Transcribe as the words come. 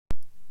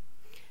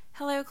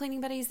Hello, cleaning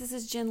buddies. This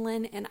is Jen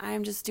Lynn, and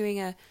I'm just doing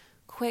a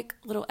quick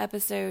little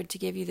episode to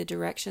give you the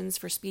directions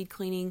for speed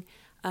cleaning.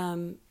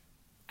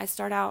 I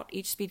start out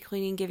each speed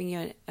cleaning giving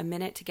you a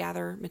minute to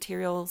gather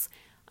materials,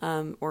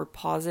 or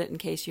pause it in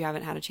case you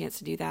haven't had a chance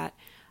to do that.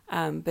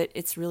 But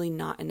it's really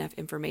not enough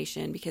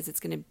information because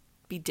it's going to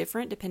be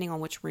different depending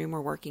on which room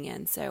we're working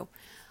in. So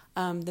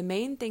the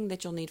main thing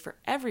that you'll need for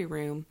every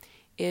room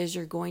is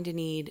you're going to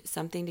need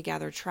something to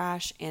gather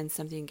trash and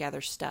something to gather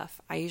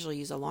stuff. I usually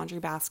use a laundry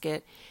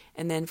basket,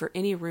 and then for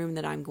any room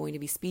that I'm going to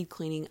be speed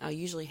cleaning, I'll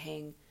usually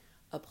hang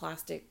a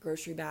plastic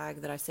grocery bag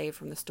that I saved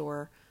from the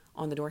store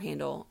on the door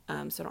handle,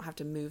 so I don't have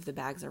to move the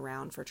bags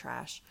around for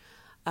trash.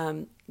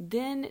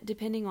 Then,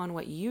 depending on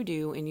what you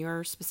do in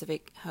your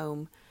specific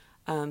home,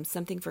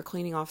 something for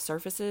cleaning off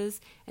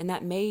surfaces, and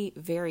that may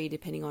vary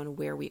depending on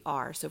where we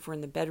are. So if we're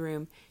in the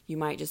bedroom, you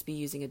might just be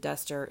using a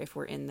duster. If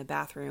we're in the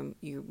bathroom,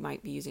 you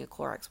might be using a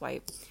Clorox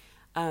wipe.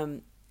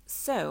 Then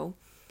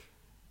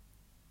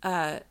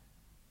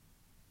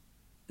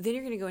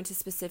you're going to go into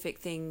specific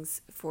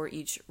things for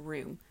each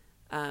room.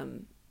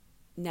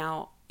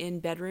 Now, in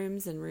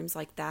bedrooms and rooms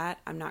like that,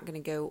 I'm not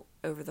going to go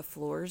over the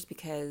floors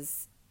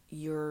because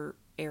your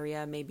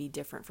area may be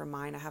different from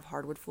mine. I have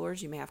hardwood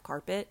floors. You may have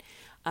carpet.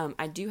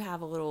 I do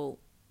have a little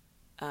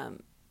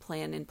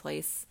plan in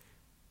place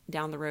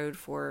down the road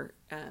for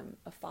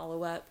a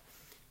follow-up.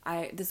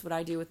 This is what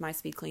I do with my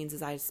speed cleans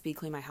is I speed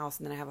clean my house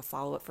and then I have a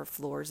follow-up for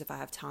floors if I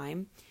have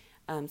time.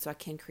 So I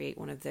can create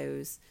one of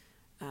those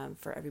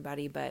for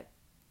everybody. But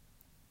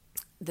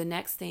the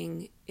next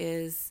thing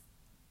is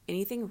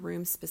anything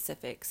room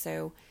specific.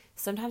 So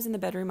sometimes in the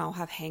bedroom I'll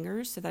have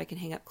hangers so that I can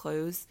hang up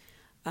clothes.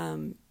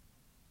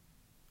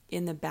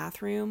 In the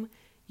bathroom,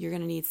 you're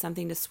going to need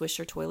something to swish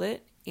your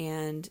toilet.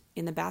 And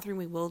in the bathroom,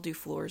 we will do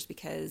floors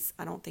because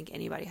I don't think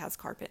anybody has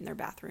carpet in their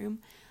bathroom.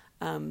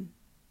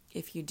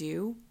 If you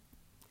do,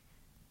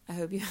 I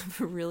hope you have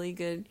a really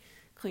good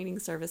cleaning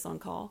service on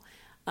call.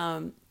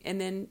 And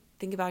then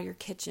think about your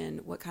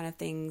kitchen, what kind of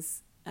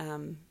things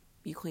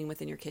you clean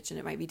within your kitchen.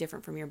 It might be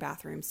different from your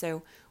bathroom.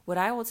 So what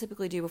I will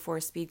typically do before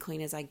a speed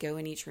clean is I go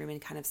in each room and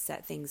kind of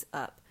set things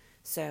up.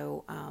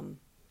 So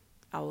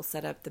I will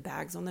set up the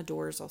bags on the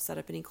doors. I'll set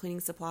up any cleaning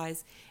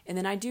supplies. And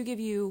then I do give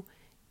you,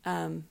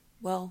 I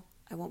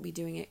won't be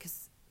doing it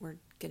because we're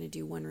going to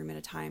do one room at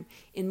a time.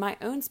 In my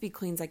own speed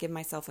cleans, I give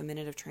myself a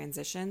minute of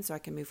transition so I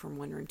can move from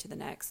one room to the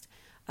next.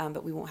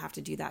 But we won't have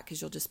to do that because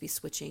you'll just be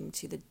switching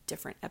to the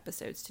different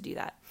episodes to do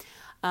that.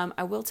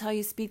 I will tell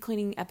you speed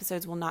cleaning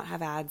episodes will not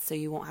have ads, so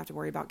you won't have to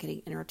worry about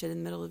getting interrupted in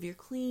the middle of your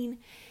clean.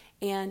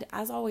 And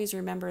as always,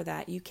 remember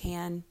that you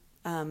can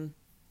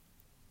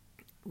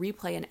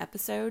replay an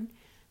episode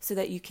so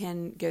that you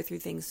can go through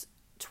things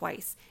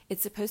twice.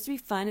 It's supposed to be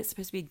fun. It's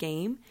supposed to be a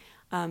game.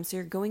 So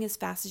you're going as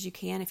fast as you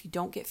can. If you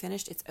don't get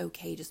finished, it's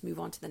okay. Just move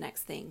on to the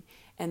next thing.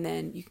 And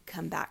then you can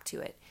come back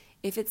to it.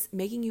 If it's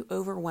making you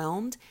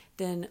overwhelmed,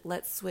 then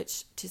let's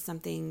switch to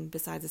something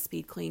besides a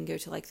speed clean. Go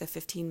to like the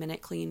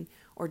 15-minute clean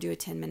or do a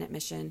 10-minute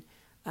mission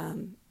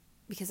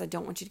because I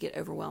don't want you to get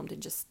overwhelmed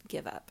and just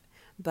give up.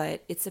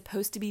 But it's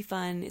supposed to be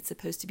fun. It's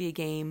supposed to be a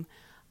game.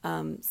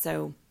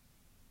 So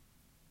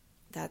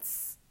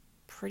that's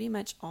pretty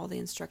much all the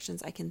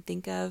instructions I can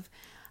think of.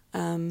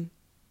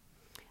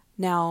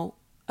 Now,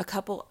 a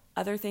couple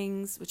other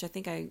things, which I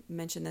think I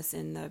mentioned this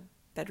in the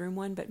bedroom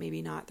one, but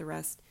maybe not the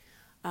rest.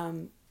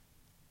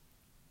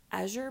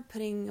 As you're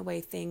putting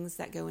away things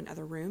that go in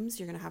other rooms,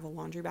 you're going to have a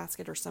laundry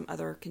basket or some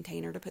other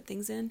container to put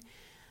things in.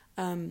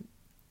 I'm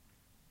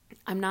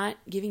not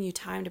giving you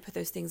time to put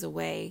those things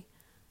away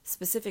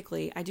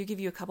specifically. I do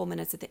give you a couple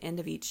minutes at the end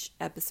of each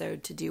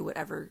episode to do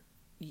whatever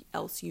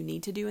else you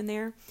need to do in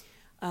there.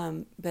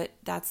 But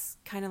that's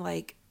kind of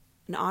like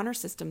an honor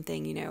system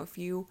thing. You know, if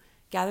you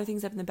gather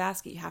things up in the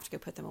basket, you have to go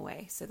put them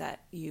away so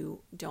that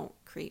you don't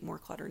create more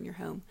clutter in your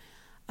home.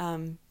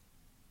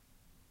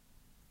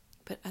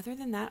 But other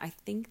than that, I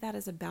think that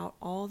is about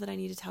all that I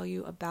need to tell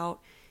you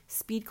about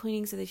speed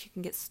cleaning so that you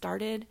can get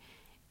started.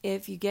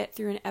 If you get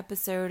through an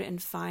episode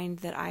and find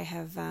that I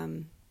have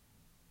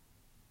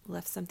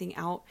left something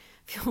out,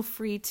 feel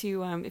free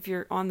to, if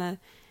you're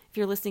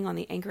listening on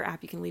the Anchor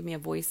app, you can leave me a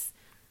voice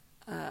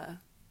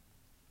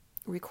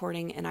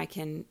recording and I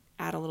can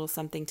add a little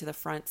something to the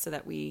front so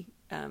that we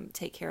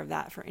take care of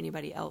that for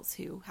anybody else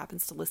who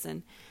happens to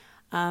listen.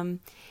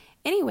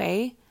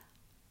 Anyway,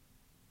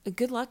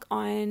 good luck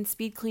on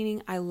speed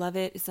cleaning. I love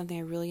it. It's something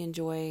I really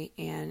enjoy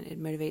and it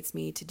motivates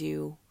me to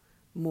do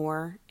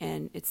more,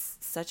 and it's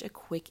such a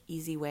quick,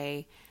 easy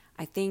way.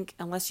 I think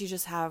unless you're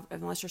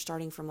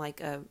starting from like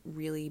a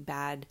really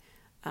bad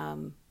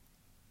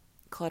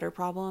clutter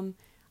problem,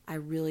 I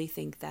really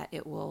think that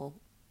it will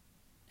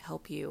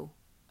help you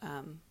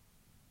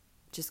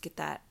just get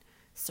that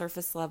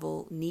surface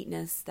level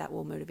neatness that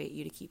will motivate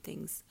you to keep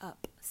things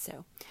up.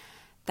 So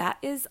that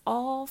is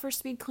all for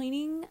speed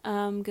cleaning.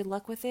 Good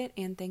luck with it,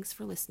 and thanks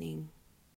for listening.